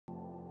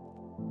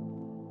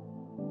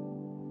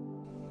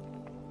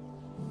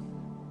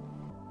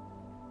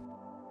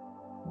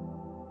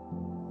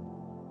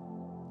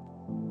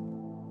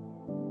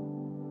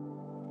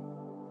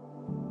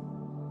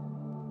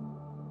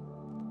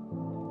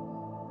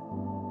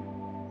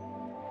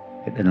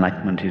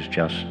Enlightenment is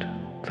just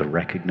the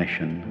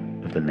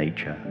recognition of the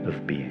nature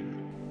of being.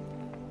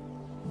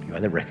 You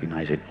either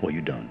recognize it or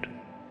you don't.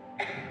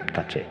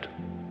 That's it.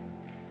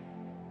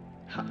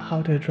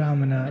 How did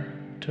Ramana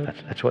took...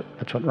 That's what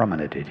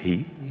Ramana did.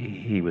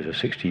 He was a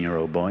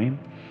 16-year-old boy.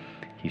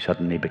 He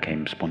suddenly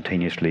became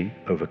spontaneously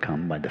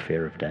overcome by the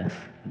fear of death,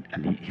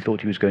 and he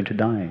thought he was going to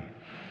die.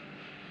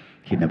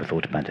 He'd never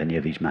thought about any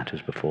of these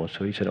matters before,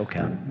 so he said, okay,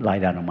 I'll lie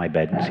down on my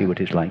bed and see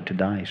what it's like to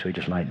die. So he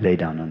just lay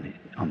down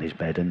on his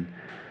bed and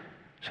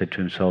said to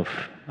himself,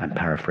 I'm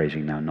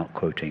paraphrasing now, not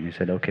quoting, he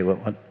said, okay,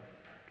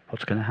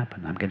 what's going to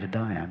happen? I'm going to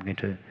die. I'm going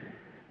to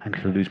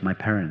lose my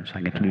parents.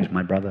 I'm going to lose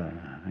my brother.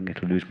 I'm going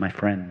to lose my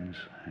friends.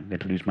 I'm going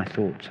to lose my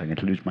thoughts. I'm going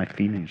to lose my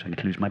feelings. I'm going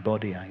to lose my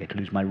body. I'm going to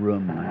lose my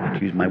room. I'm going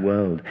to lose my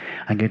world.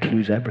 I'm going to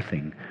lose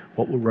everything.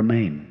 What will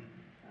remain?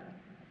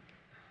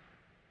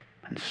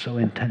 And so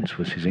intense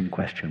was his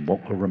in-question,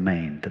 what will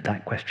remain,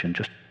 that question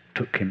just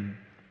took him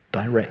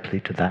directly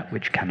to that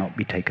which cannot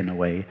be taken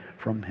away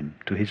from him,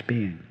 to his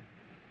being.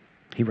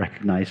 He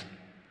recognized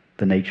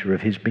the nature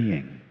of his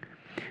being.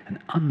 And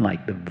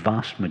unlike the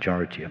vast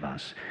majority of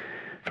us,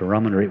 for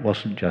Ramana it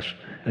wasn't just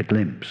a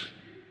glimpse.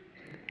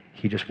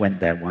 He just went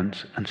there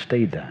once and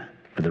stayed there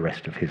for the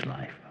rest of his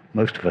life.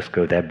 Most of us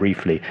go there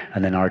briefly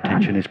and then our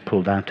attention is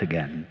pulled out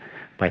again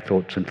by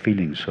thoughts and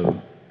feelings. So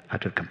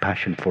out of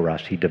compassion for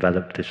us, he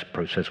developed this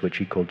process which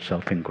he called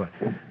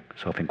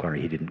self-inquiry.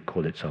 He didn't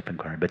call it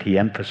self-inquiry, but he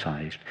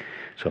emphasized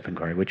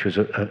self-inquiry, which was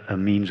a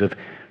means of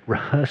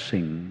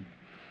rehearsing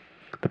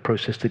the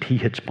process that he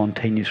had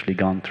spontaneously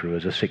gone through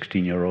as a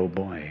 16-year-old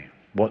boy.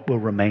 What will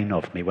remain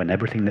of me when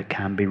everything that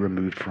can be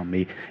removed from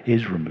me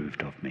is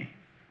removed of me?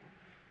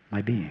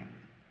 My being.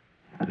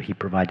 So he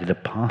provided a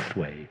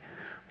pathway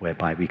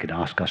whereby we could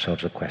ask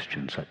ourselves a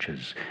question such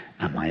as,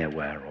 am I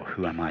aware, or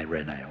who am I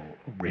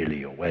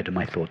really, or where do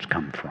my thoughts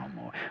come from,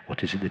 or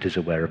what is it that is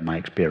aware of my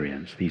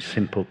experience? These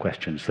simple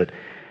questions that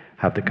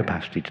have the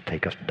capacity to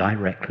take us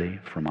directly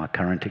from our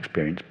current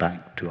experience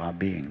back to our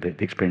being, the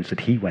experience that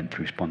he went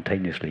through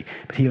spontaneously,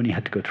 but he only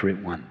had to go through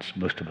it once.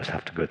 Most of us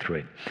have to go through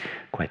it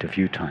quite a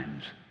few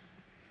times.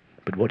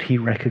 But what he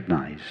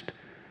recognized,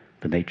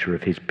 the nature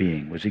of his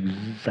being, was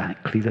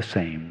exactly the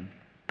same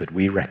that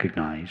we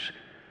recognize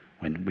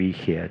when we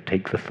here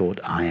take the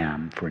thought, I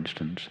am, for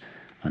instance,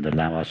 and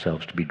allow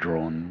ourselves to be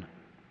drawn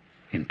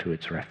into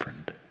its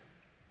referent.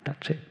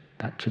 That's it.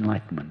 That's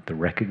enlightenment, the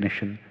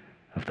recognition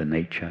of the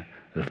nature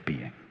of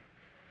being.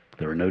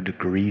 There are no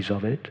degrees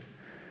of it.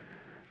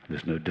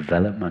 There's no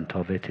development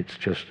of it. It's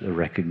just a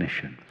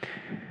recognition.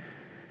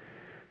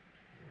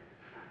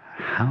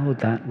 How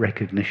that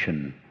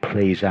recognition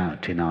plays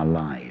out in our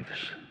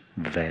lives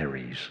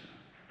varies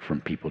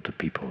from people to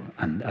people.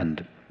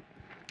 And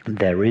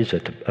there is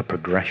a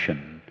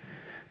progression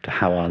to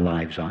how our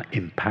lives are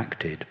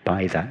impacted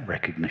by that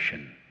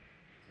recognition.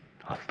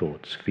 Our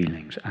thoughts,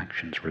 feelings,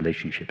 actions,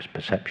 relationships,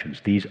 perceptions,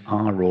 these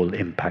are all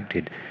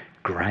impacted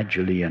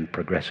gradually and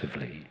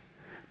progressively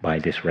by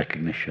this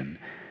recognition.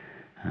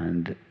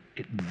 And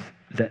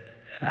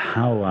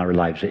how our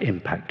lives are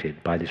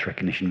impacted by this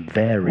recognition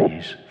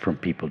varies from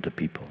people to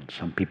people.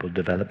 Some people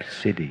develop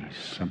cities,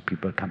 some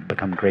people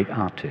become great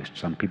artists,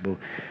 some people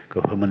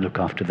go home and look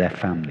after their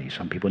families,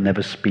 some people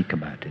never speak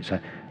about it. So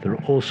there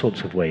are all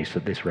sorts of ways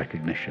that this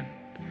recognition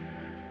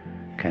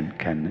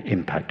can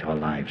impact our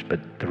lives,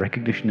 but the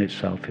recognition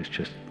itself is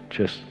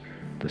just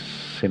the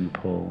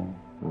simple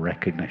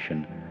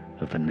recognition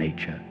of the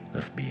nature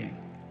of being.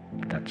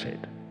 That's it.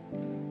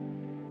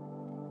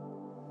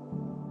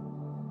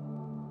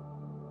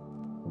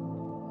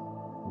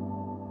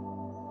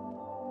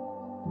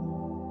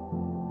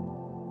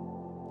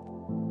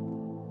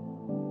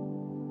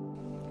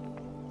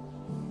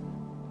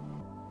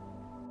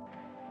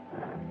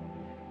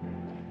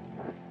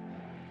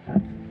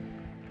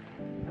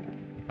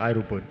 Hi,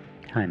 Rupert.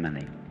 Hi,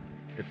 Manny.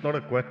 It's not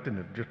a question,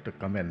 it's just a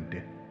comment.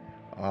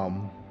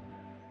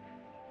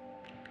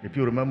 If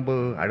you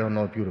remember, I don't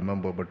know if you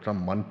remember, but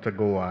some months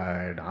ago I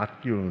had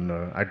asked you,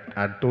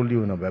 I told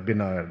you in a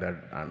webinar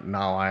that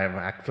now I have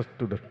access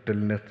to the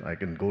stillness, I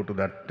can go to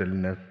that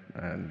stillness,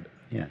 and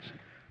Yes.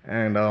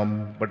 and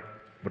but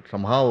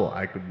somehow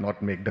I could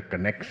not make the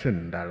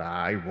connection that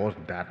I was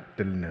that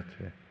stillness.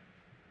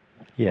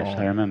 Yes,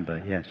 I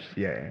remember, yes.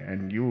 Yeah,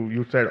 and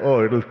you said,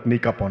 oh, it'll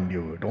sneak up on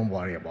you, don't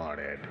worry about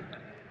it.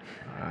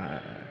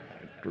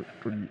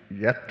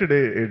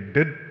 Yesterday it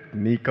did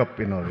sneak up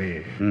in a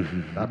way.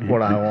 That's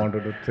what I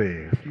wanted to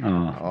say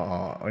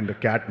in the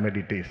cat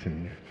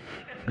meditation.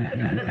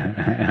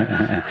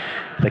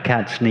 The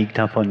cat sneaked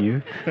up on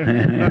you?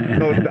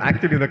 No,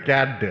 actually the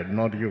cat did,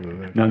 not you.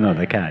 No,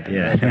 the cat,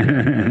 yeah.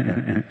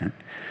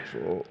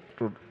 So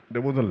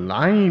there was a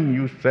line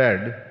you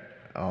said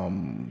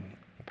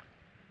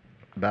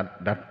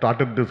that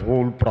started this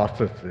whole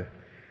process.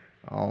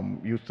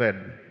 You said,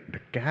 the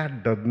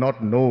cat does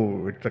not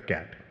know it's a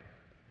cat.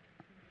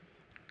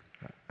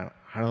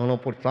 I don't know,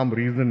 for some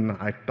reason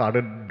I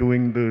started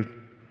doing this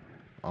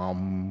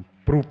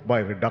proof by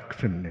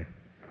reduction,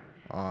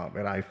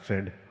 where I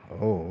said,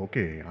 oh,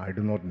 okay, I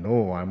do not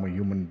know I'm a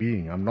human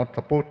being. I'm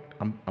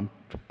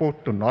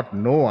supposed to not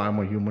know I'm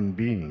a human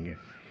being.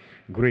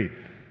 Great.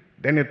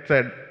 Then it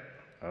said,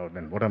 oh,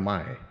 then what am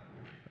I?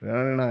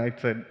 Then it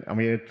said,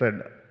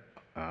 then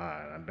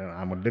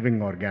I'm a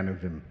living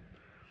organism.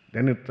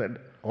 Then it said,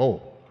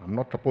 oh, I'm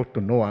not supposed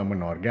to know I'm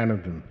an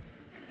organism.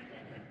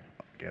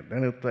 Okay,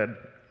 then it said,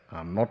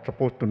 I'm not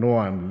supposed to know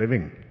I'm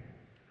living.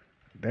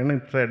 Then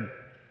it said,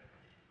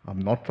 I'm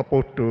not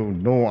supposed to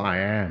know I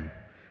am.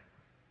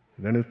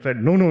 Then it said,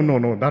 no, no, no,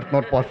 no, that's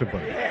not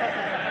possible.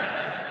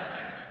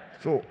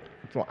 So,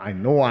 so I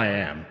know I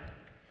am.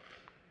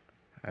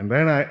 And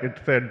then it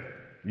said,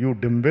 you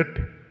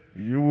dimwit,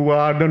 you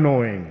are the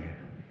knowing.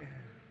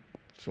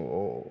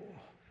 So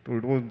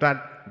it was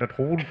that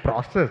whole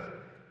process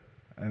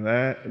and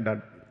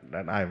that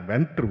I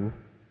went through,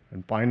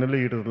 and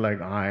finally it was like,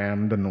 I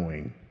am the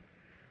knowing.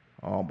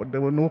 But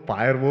there were no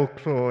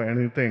fireworks or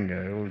anything.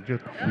 It was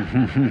just,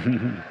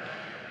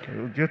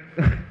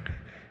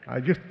 I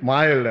just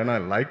smiled and I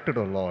liked it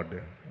a lot.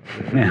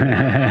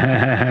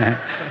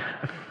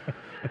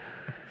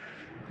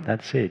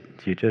 That's it.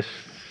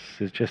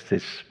 There's just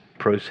this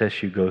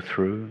process you go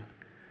through.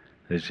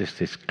 There's just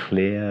this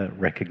clear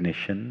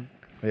recognition.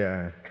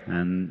 Yeah.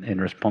 And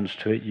in response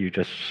to it, you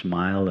just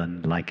smile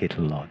and like it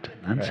a lot.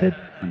 That's it.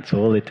 That's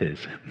all it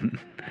is.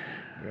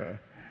 Yeah.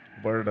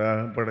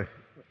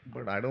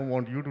 But I don't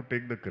want you to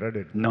take the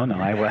credit. No,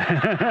 I will.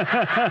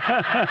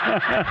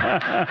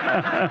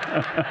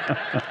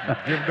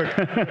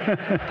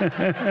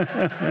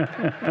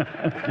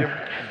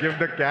 Give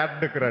the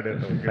cat the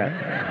credit. Okay?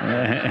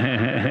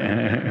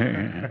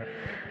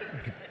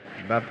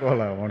 That's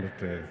all I want to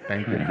say.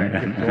 Thank you so much.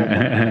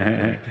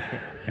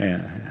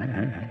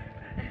 Yeah.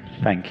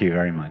 Thank you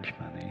very much,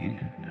 Mani.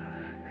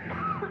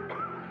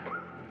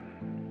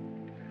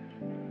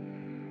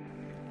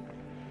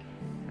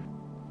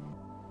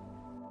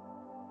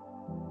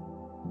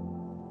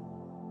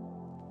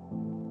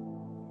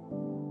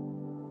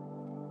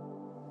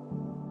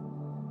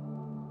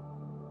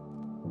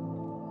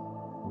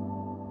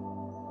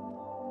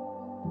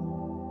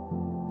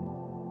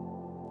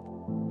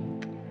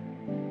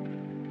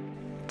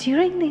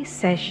 During these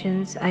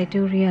sessions, I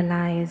do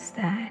realize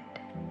that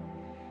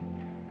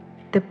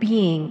the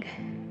being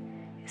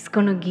is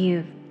going to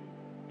give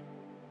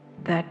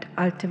that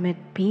ultimate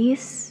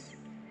peace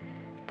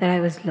that I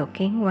was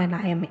looking when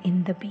I am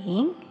in the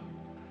being.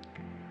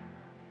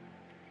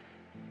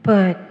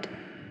 But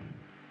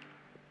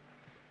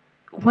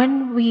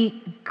when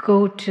we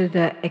go to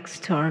the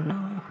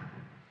external,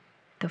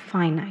 the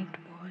finite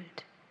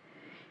world,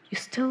 you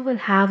still will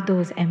have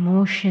those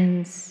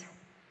emotions.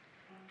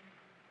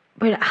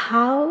 But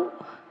how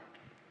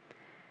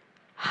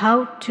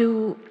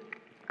to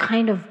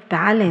kind of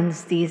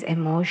balance these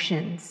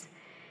emotions?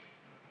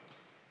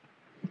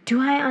 Do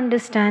I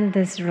understand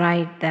this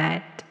right,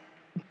 that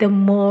the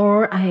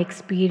more I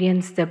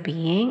experience the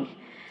being,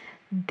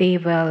 they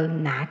will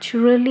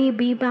naturally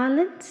be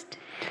balanced?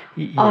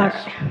 Yes,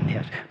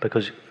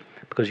 because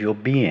your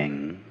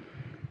being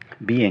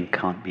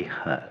can't be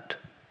hurt.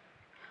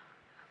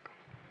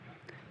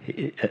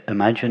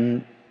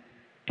 Imagine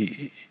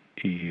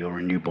you're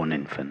a newborn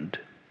infant.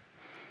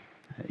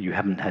 You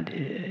haven't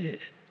had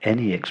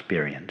any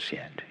experience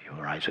yet.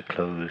 Your eyes are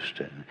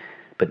closed,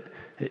 but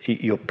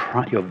your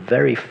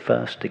very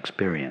first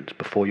experience,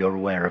 before you're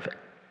aware of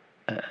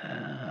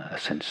a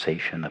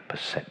sensation, a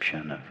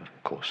perception, of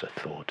course, a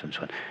thought, and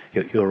so on,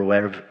 you're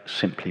aware of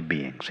simply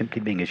being.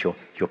 Simply being is your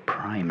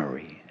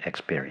primary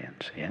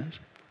experience. Yes.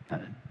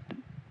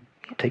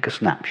 Take a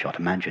snapshot.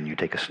 Imagine you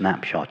take a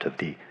snapshot of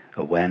the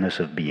awareness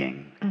of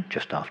being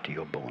just after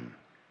you're born.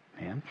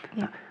 Yeah?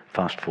 Yeah.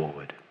 Fast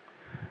forward.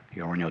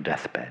 You're on your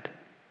deathbed.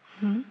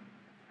 Mm-hmm.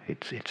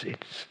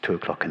 It's 2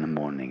 o'clock in the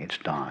morning. It's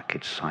dark.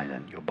 It's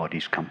silent. Your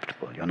body's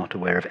comfortable. You're not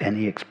aware of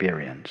any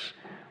experience,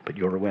 but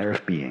you're aware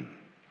of being.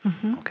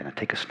 Mm-hmm. Okay. Now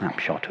take a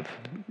snapshot of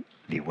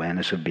the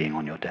awareness of being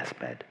on your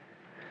deathbed.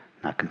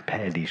 Now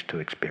compare these two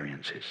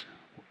experiences.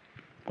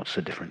 What's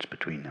the difference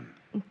between them?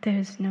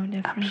 There's no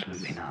difference.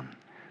 Absolutely none.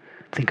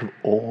 Think of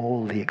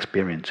all the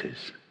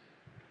experiences,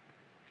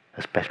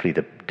 especially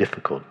the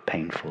difficult,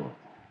 painful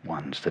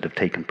ones that have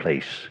taken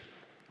place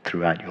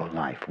throughout your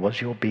life.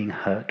 Was your being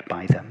hurt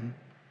by them?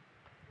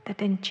 That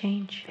didn't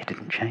change. It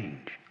didn't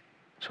change.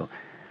 So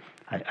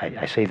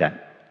I say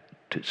that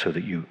so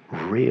that you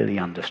really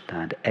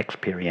understand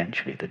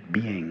experientially that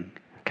being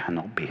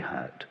cannot be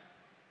hurt.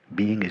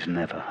 Being is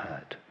never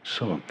hurt.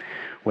 So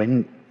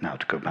now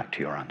to go back to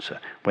your answer,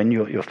 when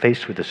you're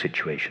faced with a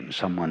situation,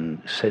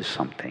 someone says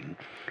something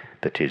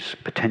that is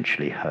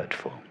potentially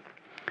hurtful,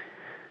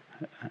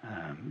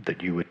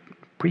 that you would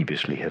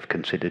previously have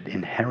considered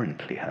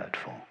inherently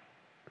hurtful.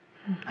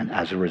 Mm-hmm. And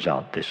as a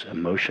result, this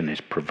emotion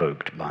is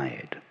provoked by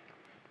it.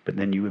 But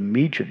then you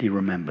immediately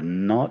remember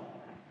not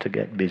to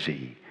get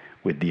busy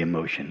with the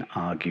emotion,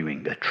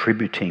 arguing,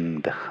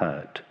 attributing the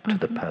hurt to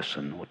the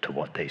person or to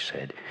what they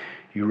said.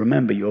 You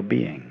remember your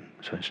being.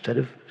 So instead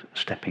of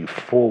stepping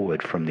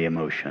forward from the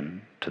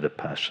emotion to the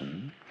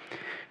person,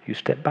 You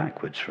step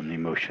backwards from the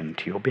emotion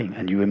to your being,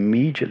 and you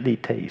immediately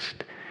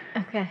taste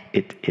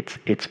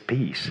its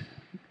peace.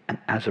 And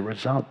as a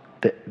result,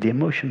 the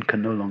emotion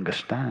can no longer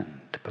stand,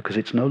 because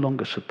it's no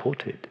longer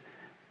supported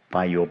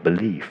by your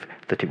belief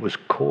that it was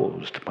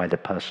caused by the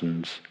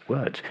person's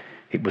words.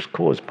 It was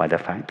caused by the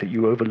fact that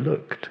you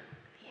overlooked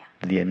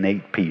the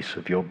innate peace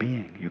of your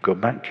being. You go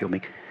back to your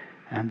being,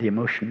 and the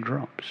emotion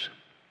drops.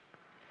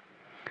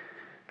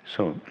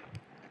 So,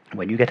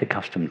 when you get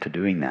accustomed to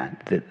doing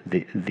that,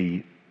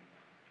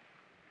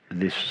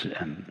 this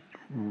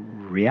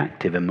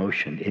reactive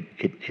emotion,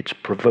 it's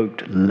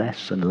provoked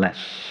less and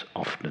less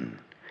often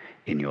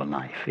in your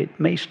life. It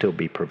may still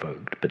be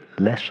provoked, but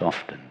less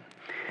often.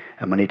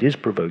 And when it is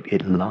provoked,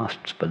 it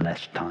lasts for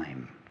less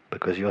time,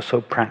 because you're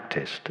so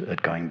practiced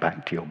at going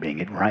back to your being.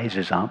 It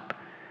rises up,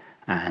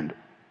 and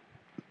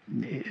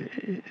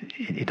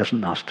it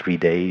doesn't last 3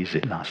 days,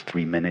 it lasts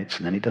 3 minutes,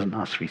 and then it doesn't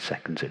last 3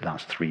 seconds, it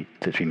lasts 3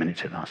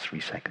 minutes, it lasts 3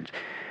 seconds.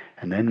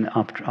 And then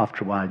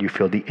after a while you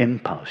feel the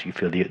impulse, you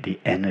feel the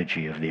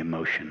energy of the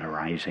emotion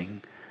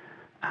arising.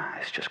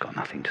 It's just got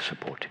nothing to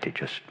support it, it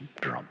just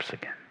drops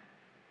again.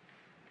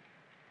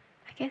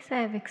 I guess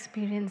I have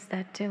experienced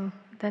that too.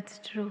 That's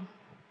true.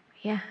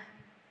 Yeah.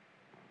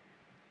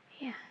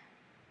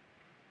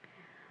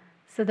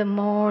 So the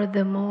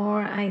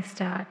more I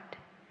start,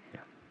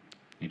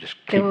 you just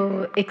keep,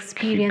 the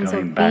experience keep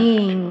going of back.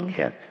 being.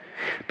 Yeah.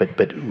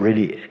 But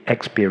really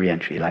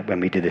experientially, like when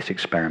we did this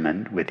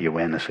experiment with the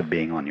awareness of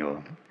being on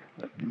your,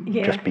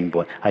 just being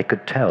born, I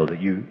could tell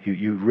that you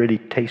really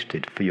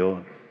tasted for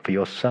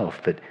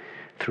yourself that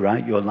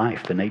throughout your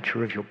life, the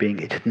nature of your being,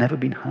 it had never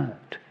been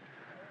hurt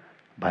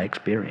by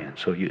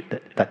experience. So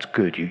that's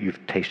good. You've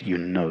tasted, you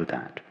know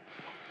that.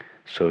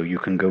 So you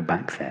can go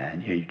back there,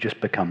 and you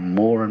just become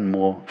more and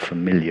more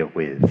familiar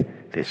with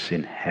this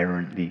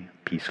inherently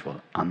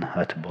peaceful,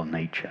 unhurtable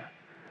nature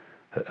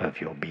of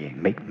your being.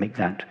 Make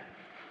that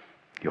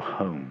your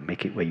home.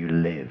 Make it where you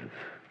live.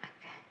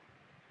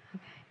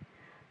 Okay.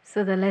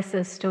 So the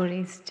lesser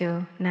stories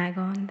to nag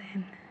on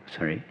then.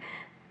 Sorry?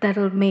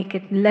 That'll make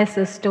it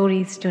lesser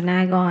stories to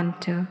nag on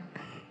to.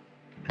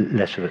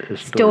 Less of a story.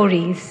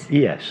 Stories.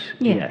 Yes.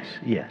 Yeah.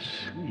 Yes.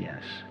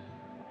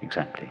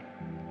 Exactly.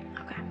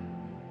 Okay.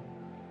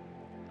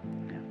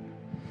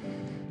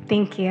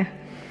 Thank you.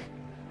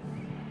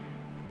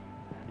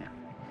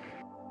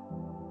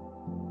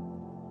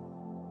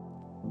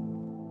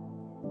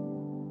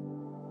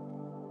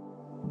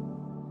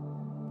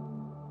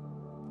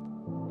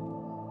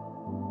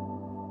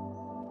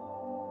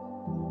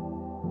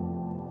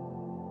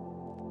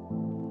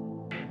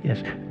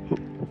 Yes.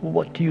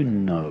 What do you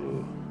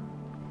know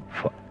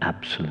for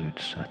absolute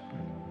certain?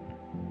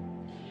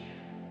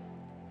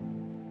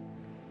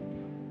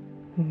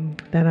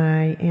 That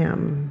I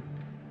am.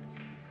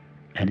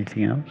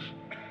 Anything else?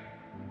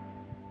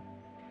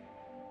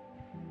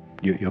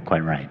 You're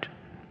quite right.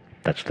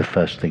 That's the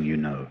first thing you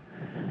know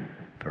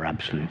for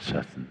absolute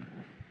certain.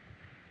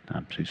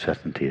 Absolute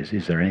certainty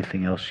is there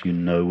anything else you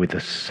know with the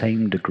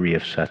same degree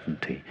of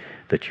certainty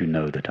that you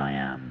know that I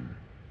am?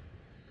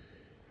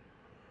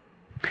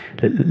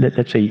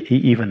 Let's say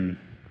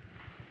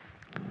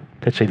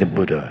let's say the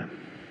Buddha,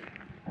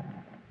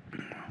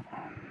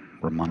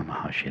 Ramana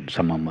Maharshi, and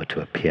someone were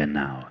to appear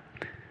now,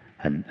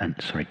 and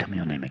sorry, tell me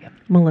your name again.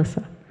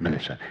 Melissa.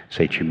 Melissa.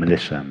 Say to you,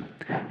 Melissa,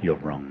 you're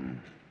wrong.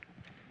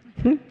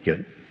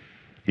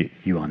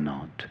 You are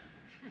not.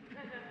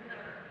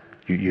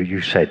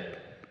 You said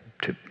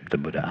to the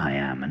Buddha, I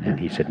am, and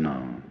he said,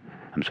 no,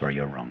 I'm sorry,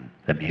 you're wrong.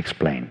 Let me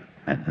explain.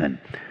 And then,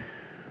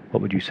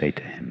 what would you say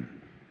to him?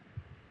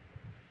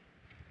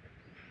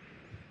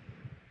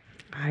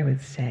 I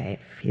would say,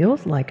 it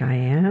feels like I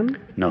am.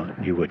 No,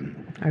 you wouldn't.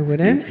 I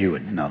wouldn't? You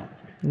wouldn't, no.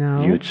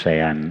 No. You would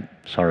say, I'm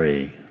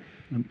sorry,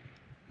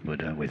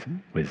 Buddha, with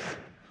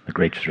the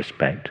greatest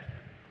respect,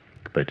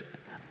 but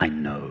I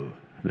know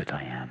that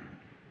I am.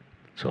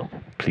 So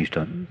please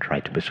don't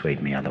try to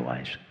persuade me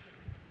otherwise.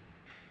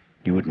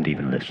 You wouldn't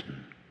even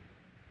listen.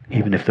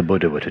 Even if the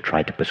Buddha were to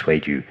try to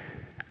persuade you,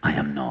 I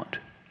am not.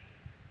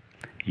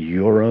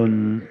 Your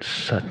own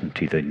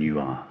certainty that you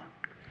are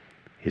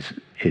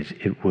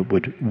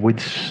would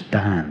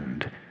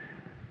withstand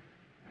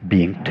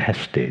being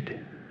tested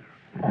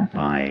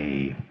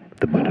by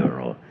the Buddha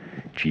or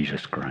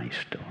Jesus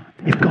Christ. Or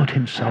if God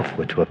himself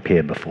were to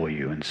appear before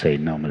you and say,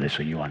 no,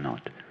 Melissa, you are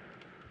not.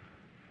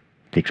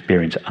 The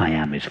experience I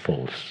am is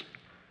false.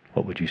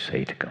 What would you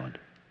say to God?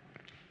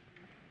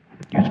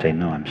 You'd say,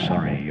 no, I'm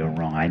sorry, you're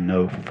wrong. I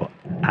know for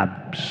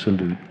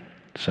absolute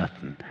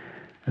certain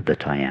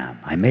that I am.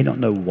 I may not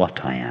know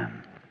what I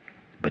am,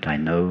 but I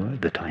know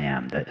that I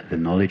am. That the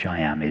knowledge I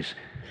am is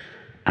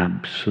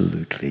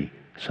absolutely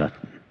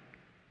certain.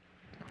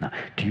 Now,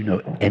 do you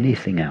know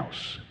anything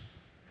else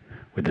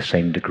with the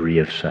same degree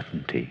of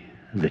certainty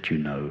that you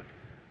know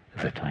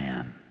that I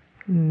am?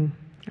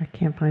 I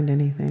can't find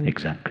anything.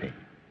 Exactly.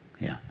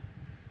 Yeah.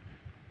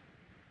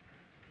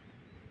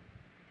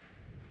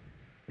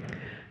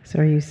 So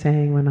are you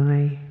saying when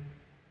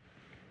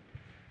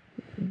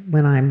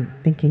I'm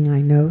thinking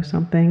I know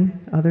something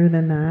other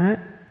than that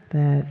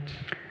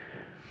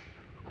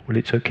Well,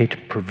 it's okay to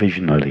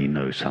provisionally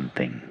know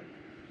something,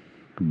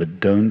 but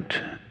don't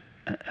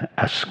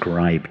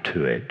ascribe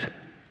to it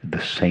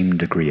the same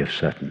degree of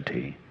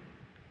certainty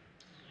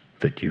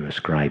that you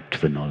ascribe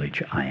to the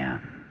knowledge I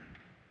am.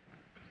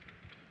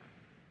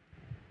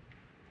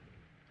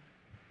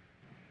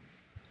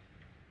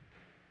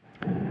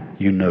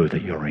 You know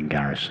that you're in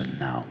Garrison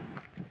now,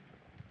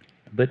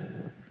 but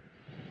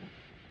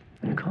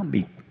you can't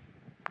be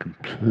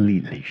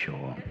completely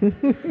sure,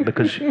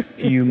 because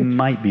you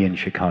might be in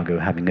Chicago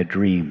having a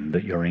dream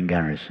that you're in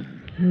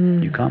Garrison.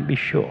 You can't be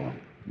sure.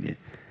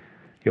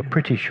 You're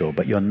pretty sure,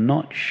 but you're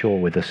not sure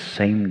with the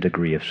same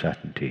degree of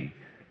certainty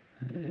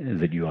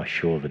that you are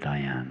sure that I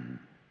am.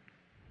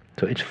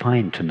 So it's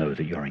fine to know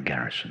that you're in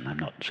Garrison. I'm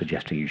not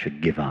suggesting you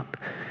should give up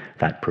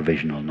that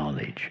provisional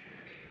knowledge.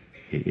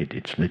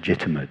 It's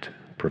legitimate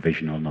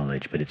provisional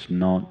knowledge, but it's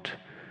not.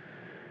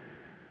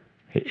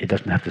 It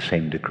doesn't have the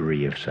same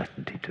degree of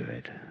certainty to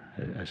it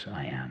as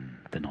I am,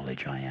 the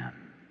knowledge I am.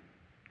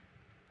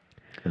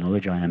 The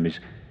knowledge I am is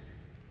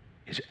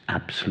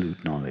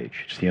absolute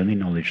knowledge. It's the only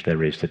knowledge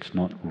there is that's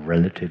not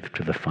relative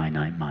to the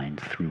finite mind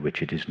through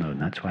which it is known.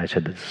 That's why I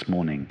said that this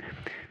morning,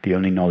 the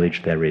only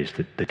knowledge there is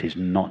that is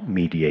not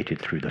mediated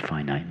through the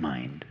finite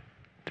mind,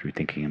 through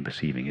thinking and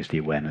perceiving, is the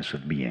awareness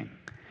of being.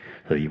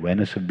 So the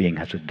awareness of being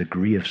has a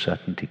degree of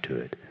certainty to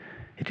it.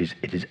 It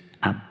is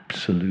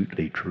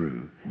absolutely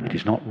true. It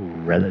is not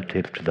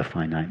relative to the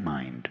finite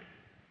mind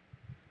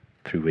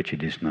through which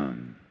it is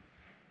known.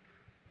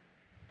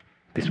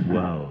 This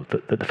world,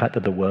 the fact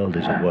that the world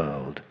is a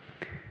world,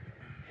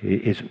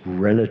 is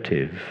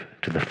relative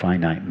to the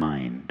finite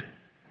mind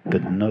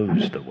that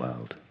knows the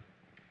world.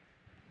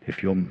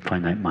 If your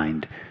finite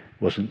mind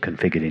wasn't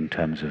configured in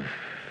terms of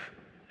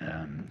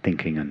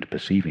thinking and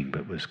perceiving,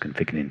 but was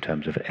configured in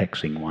terms of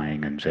Xing,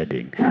 Ying, and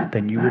Zing,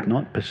 then you would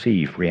not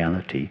perceive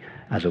reality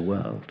as a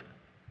world.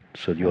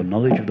 So your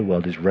knowledge of the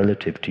world is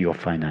relative to your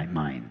finite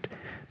mind.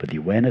 But the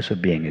awareness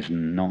of being is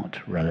not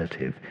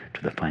relative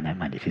to the finite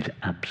mind. It is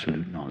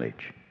absolute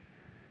knowledge.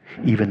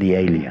 Even the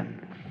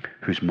alien,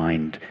 whose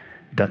mind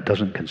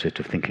doesn't consist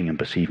of thinking and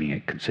perceiving,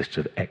 it consists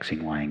of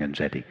Xing, Ying, and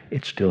Zing,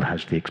 it still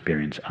has the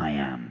experience I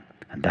am.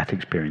 And that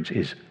experience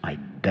is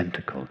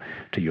identical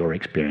to your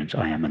experience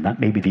I am. And that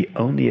may be the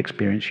only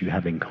experience you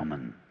have in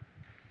common.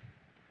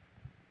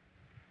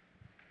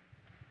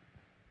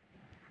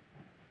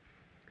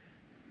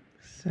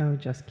 So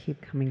just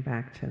keep coming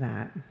back to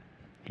that.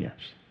 Yes.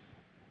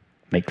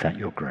 Make that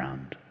your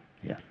ground.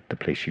 Yeah. The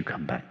place you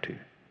come back to.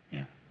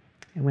 Yeah.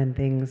 And when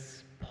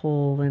things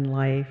pull in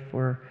life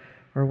or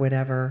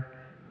whatever,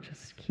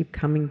 just keep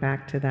coming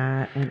back to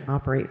that and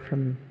operate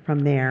from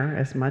there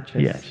as much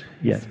as,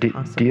 yes. as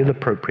possible. Deal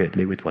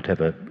appropriately with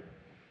whatever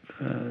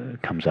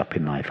comes up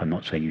in life. I'm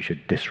not saying you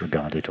should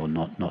disregard it or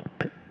not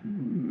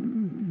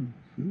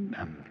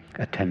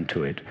attend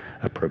to it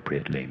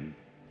appropriately.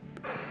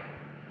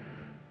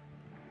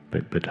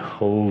 But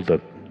hold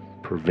the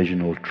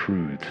provisional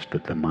truths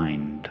that the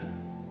mind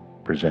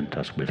present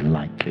us with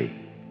lightly.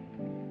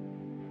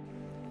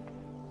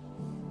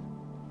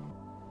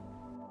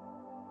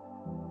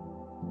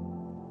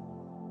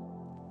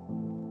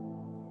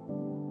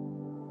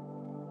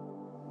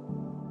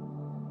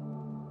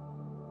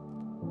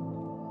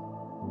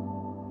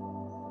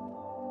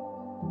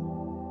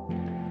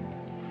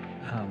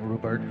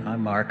 Rupert,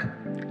 I'm Mark,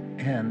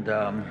 and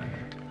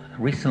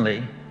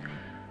recently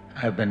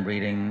I've been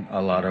reading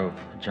a lot of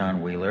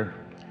John Wheeler,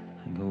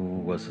 who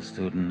was a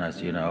student,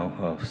 as you know,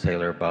 of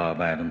Sailor Bob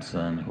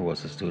Adamson, who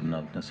was a student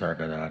of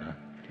Nisargadatta.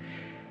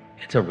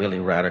 It's a really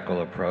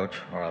radical approach,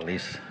 or at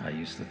least I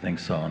used to think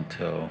so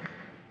until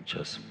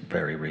just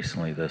very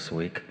recently this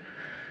week.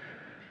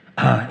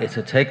 It's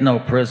a take no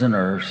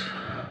prisoners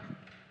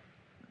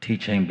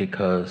teaching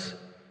because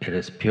it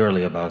is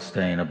purely about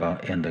staying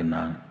in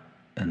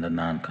the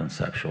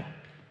non-conceptual.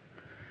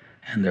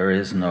 And there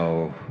is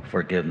no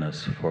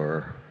forgiveness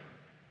for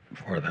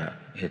that.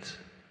 It's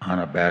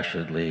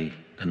unabashedly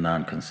the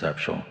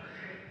non-conceptual.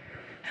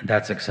 And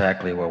that's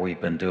exactly what we've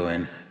been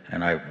doing,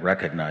 and I've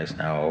recognized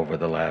now over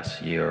the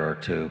last year or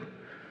two,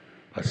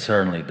 but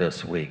certainly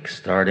this week,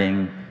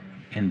 starting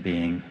in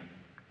being,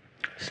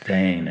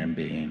 staying in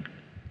being,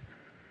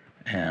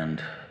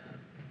 and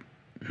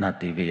not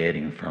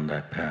deviating from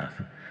that path.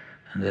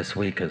 And this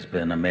week has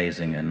been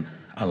amazing in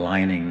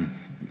aligning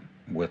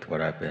with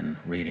what I've been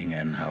reading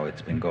and how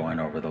it's been going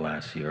over the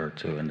last year or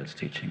two in this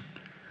teaching.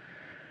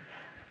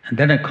 And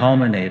then it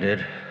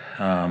culminated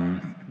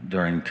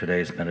during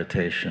today's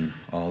meditation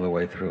all the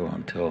way through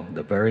until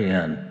the very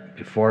end,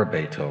 before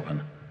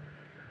Beethoven,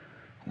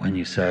 when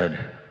you said,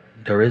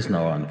 there is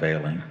no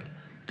unveiling,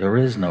 there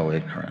is no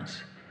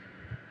ignorance.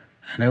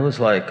 And it was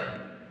like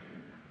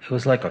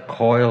a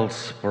coiled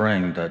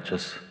spring that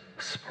just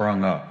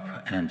sprung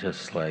up and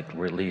just like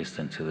released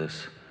into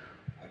this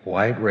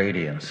white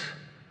radiance.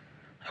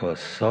 It was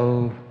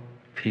so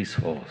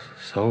peaceful,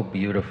 so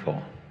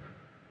beautiful,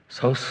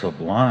 so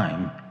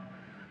sublime,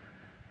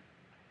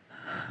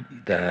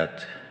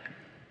 that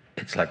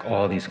it's like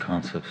all these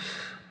concepts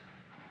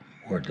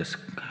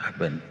have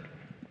been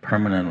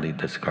permanently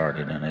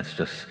discarded. And it's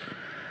just,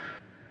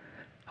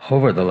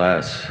 over the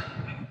last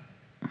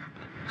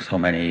so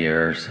many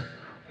years,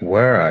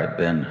 where I've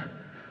been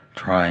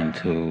trying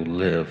to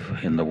live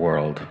in the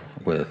world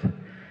with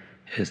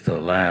is the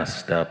last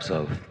steps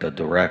of the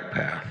direct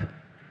path,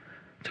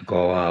 to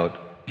go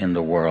out in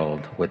the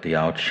world with the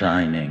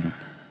outshining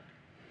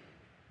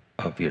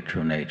of your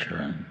true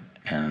nature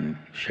and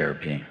share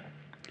being.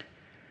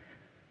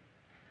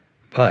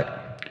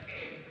 But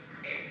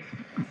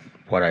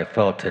what I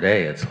felt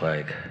today, it's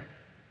like,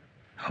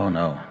 oh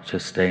no,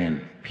 just stay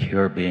in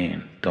pure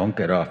being. Don't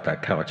get off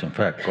that couch. In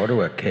fact, go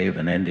to a cave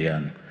in India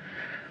and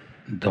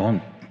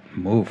don't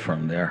move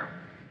from there.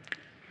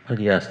 But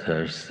yes,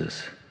 there's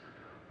this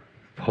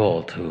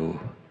pull to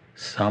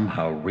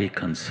somehow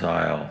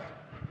reconcile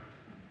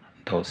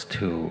those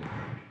two,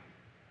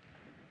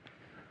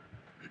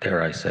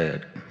 dare I say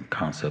it,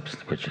 concepts,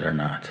 which they're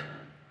not.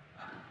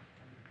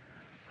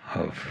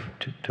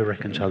 To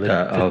reconcile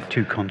the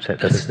two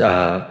concepts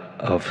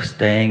of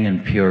staying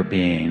in pure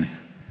being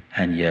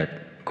and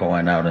yet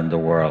going out in the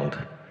world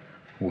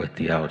with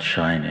the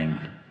outshining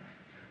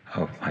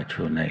of my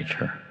true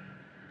nature.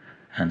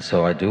 And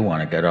so I do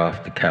want to get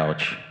off the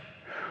couch.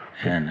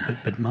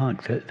 But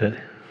Mark,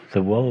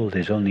 the world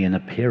is only an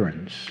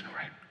appearance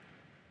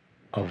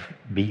of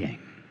being,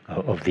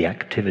 of the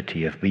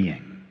activity of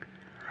being.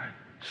 Right.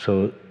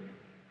 So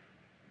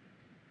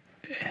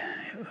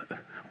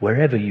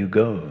wherever you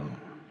go,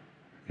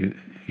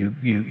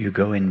 you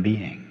go in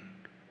being.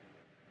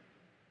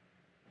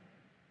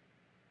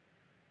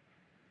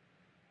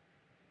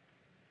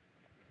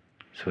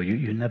 So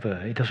you never,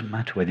 it doesn't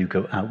matter whether you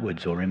go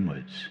outwards or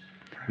inwards.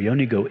 We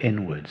only go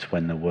inwards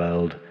when the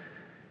world,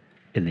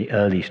 in the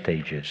early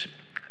stages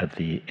of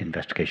the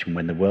investigation,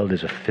 when the world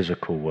is a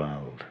physical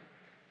world,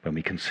 when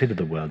we consider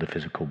the world a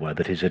physical world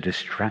that is a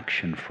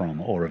distraction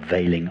from or a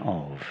veiling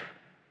of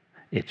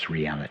its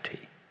reality.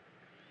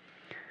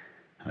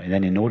 And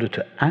then in order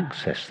to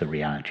access the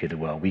reality of the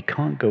world, we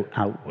can't go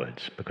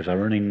outwards, because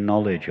our only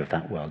knowledge of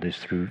that world is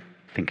through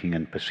thinking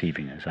and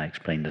perceiving, as I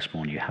explained this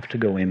morning. You have to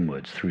go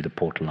inwards through the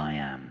portal I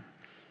am.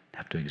 You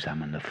have to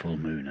examine the full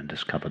moon and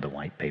discover the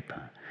white paper.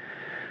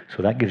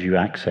 So that gives you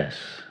access.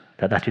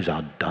 That is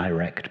our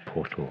direct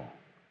portal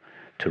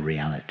to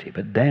reality.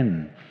 But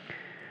then,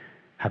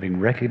 having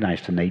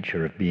recognized the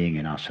nature of being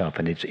in ourselves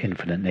and its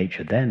infinite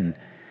nature, then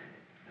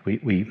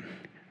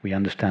we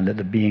understand that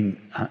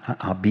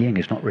our being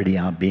is not really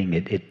our being.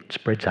 It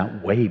spreads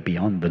out way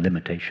beyond the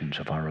limitations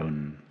of our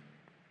own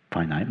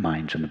finite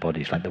minds and the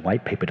bodies. Like the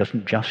white paper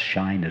doesn't just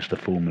shine as the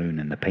full moon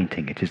in the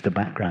painting. It is the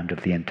background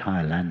of the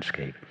entire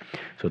landscape.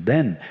 So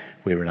then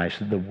we realize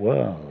that the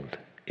world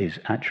is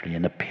actually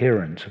an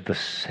appearance of the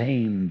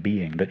same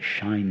being that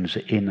shines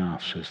in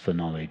us as the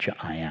knowledge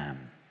I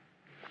am.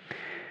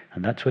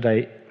 And that's what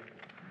I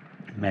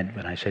meant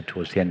when I said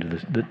towards the end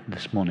of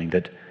this morning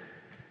that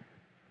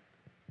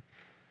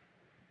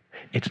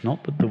it's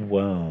not that the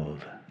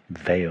world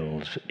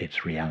veils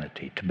its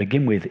reality. To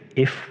begin with,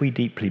 if we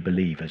deeply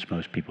believe, as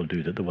most people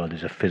do, that the world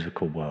is a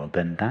physical world,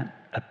 then that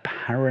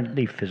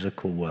apparently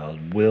physical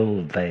world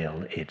will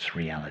veil its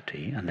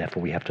reality, and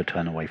therefore we have to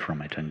turn away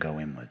from it and go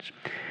inwards.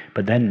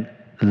 But then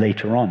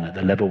later on, at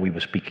the level we were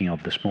speaking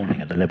of this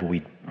morning, at the level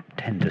we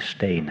tend to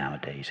stay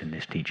nowadays in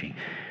this teaching,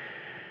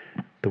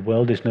 the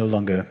world is no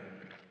longer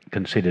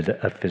considered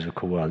a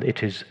physical world.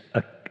 It is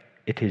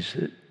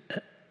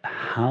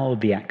how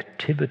the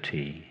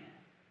activity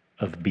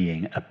of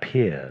being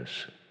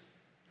appears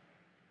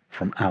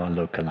from our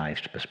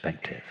localized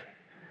perspective.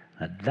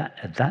 At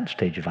that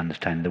stage of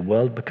understanding, the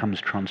world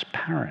becomes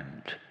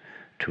transparent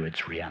to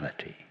its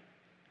reality.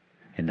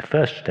 In the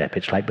first step,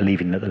 it's like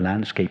believing that the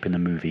landscape in the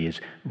movie is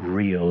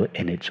real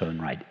in its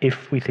own right.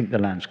 If we think the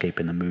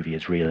landscape in the movie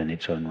is real in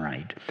its own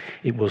right,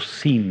 it will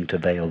seem to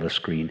veil the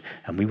screen,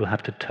 and we will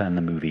have to turn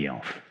the movie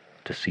off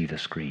to see the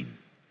screen.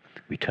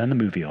 We turn the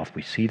movie off,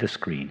 we see the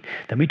screen,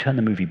 then we turn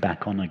the movie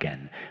back on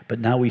again, but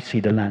now we see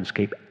the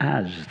landscape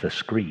as the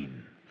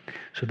screen.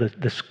 So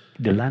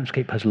the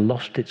landscape has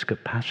lost its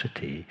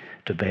capacity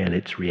to veil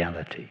its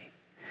reality.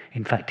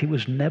 In fact, it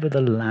was never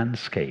the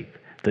landscape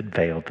that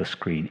veiled the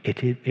screen.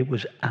 It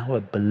was our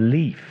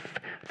belief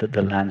that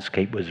the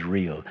landscape was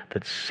real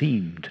that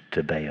seemed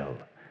to veil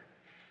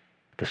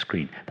the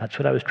screen. That's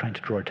what I was trying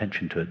to draw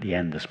attention to at the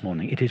end this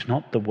morning. It is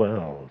not the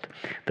world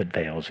that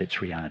veils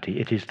its reality.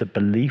 It is the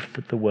belief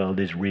that the world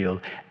is real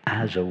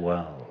as a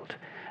world,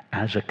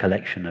 as a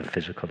collection of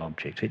physical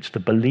objects. It's the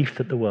belief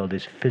that the world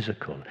is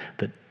physical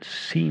that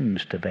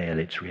seems to veil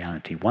its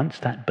reality. Once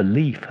that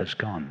belief has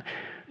gone,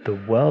 the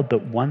world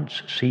that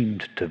once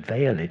seemed to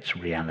veil its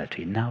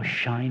reality now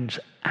shines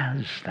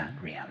as that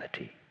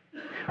reality.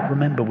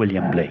 Remember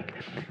William Blake,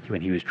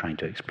 when he was trying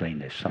to explain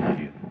this, some of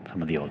you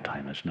Some of the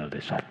old-timers know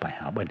this off by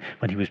heart.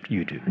 When he was,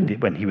 you do,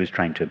 when he was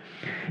trying to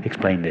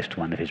explain this to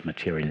one of his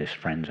materialist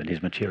friends, and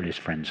his materialist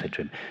friend said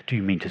to him, "Do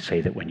you mean to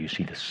say that when you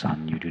see the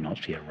sun, you do not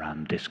see a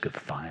round disk of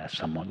fire,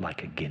 somewhat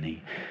like a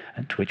guinea?"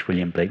 And to which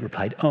William Blake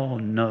replied, "Oh,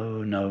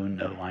 no, no,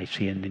 no, I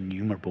see an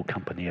innumerable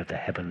company of the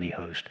heavenly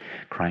host,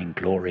 crying,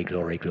 'Glory,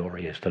 glory,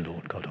 glory is the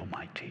Lord God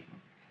Almighty.'"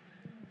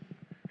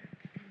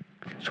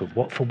 So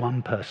what for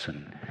one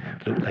person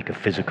looked like a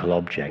physical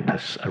object,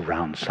 a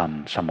round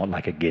sun, somewhat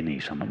like a guinea,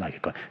 somewhat like a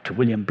god, to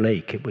William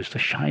Blake, it was the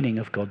shining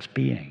of God's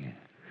being.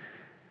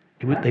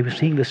 They were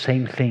seeing the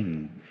same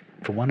thing.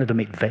 For one of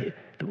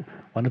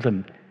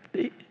them,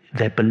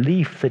 their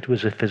belief that it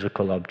was a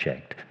physical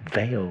object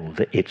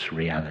veiled its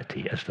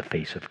reality as the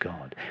face of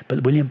God.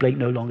 But William Blake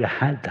no longer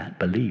had that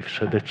belief,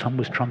 so the sun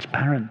was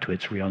transparent to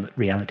its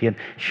reality and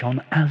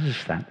shone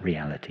as that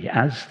reality,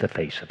 as the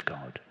face of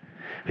God.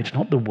 It's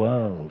not the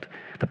world.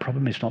 The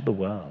problem is not the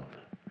world.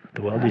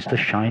 The world is the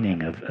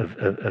shining of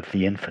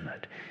the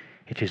infinite.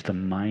 It is the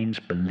mind's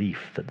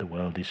belief that the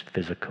world is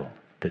physical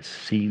that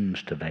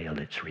seems to veil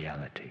its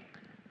reality.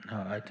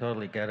 No, I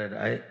totally get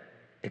it.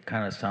 It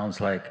kind of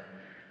sounds like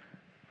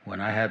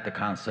when I had the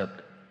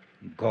concept,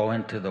 go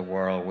into the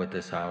world with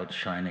this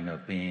outshining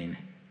of being,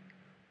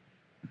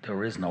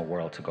 there is no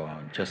world to go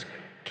on. Just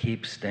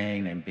keep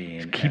staying and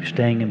being. Keep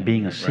staying and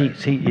being.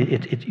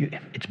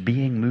 It's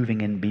being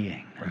moving in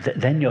being. Right.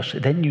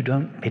 Then you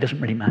don't. It doesn't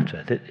really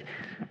matter.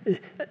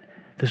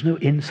 There's no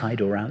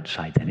inside or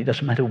outside. Then it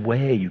doesn't matter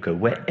where you go.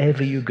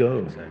 Wherever you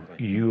go,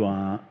 Exactly. you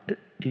are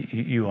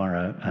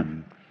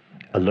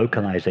a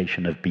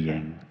localization of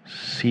being,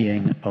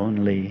 seeing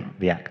only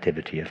the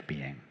activity of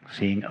being,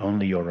 seeing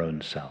only your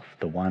own self,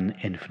 the one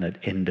infinite,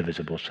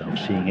 indivisible self,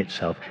 seeing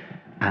itself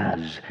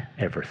as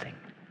everything.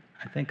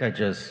 I think I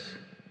just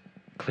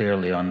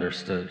clearly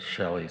understood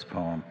Shelley's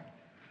poem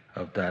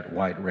of that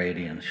white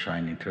radiance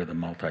shining through the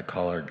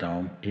multicolored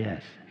dome.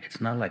 Yes. It's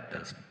not like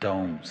this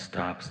dome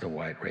stops the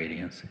white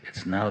radiance.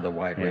 It's now the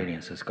white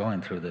radiance is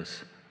going through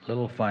this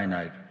little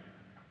finite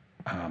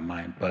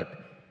mind,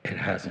 but it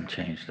hasn't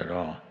changed at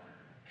all.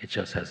 It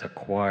just has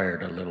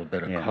acquired a little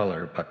bit of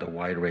color, but the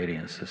white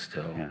radiance is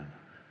still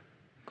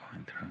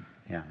going through.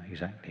 Yeah,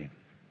 exactly.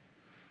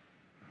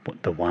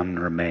 But the one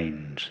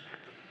remains,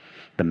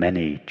 the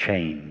many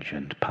change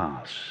and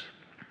pass.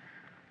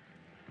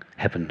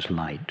 Heaven's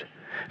light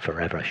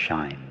forever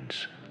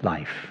shines.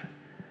 Life,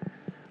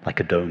 like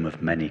a dome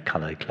of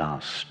many-colored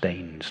glass,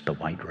 stains the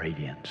white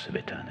radiance of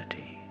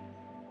eternity.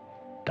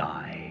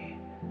 Die,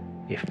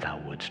 if thou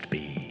wouldst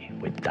be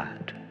with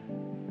that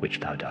which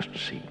thou dost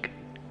seek.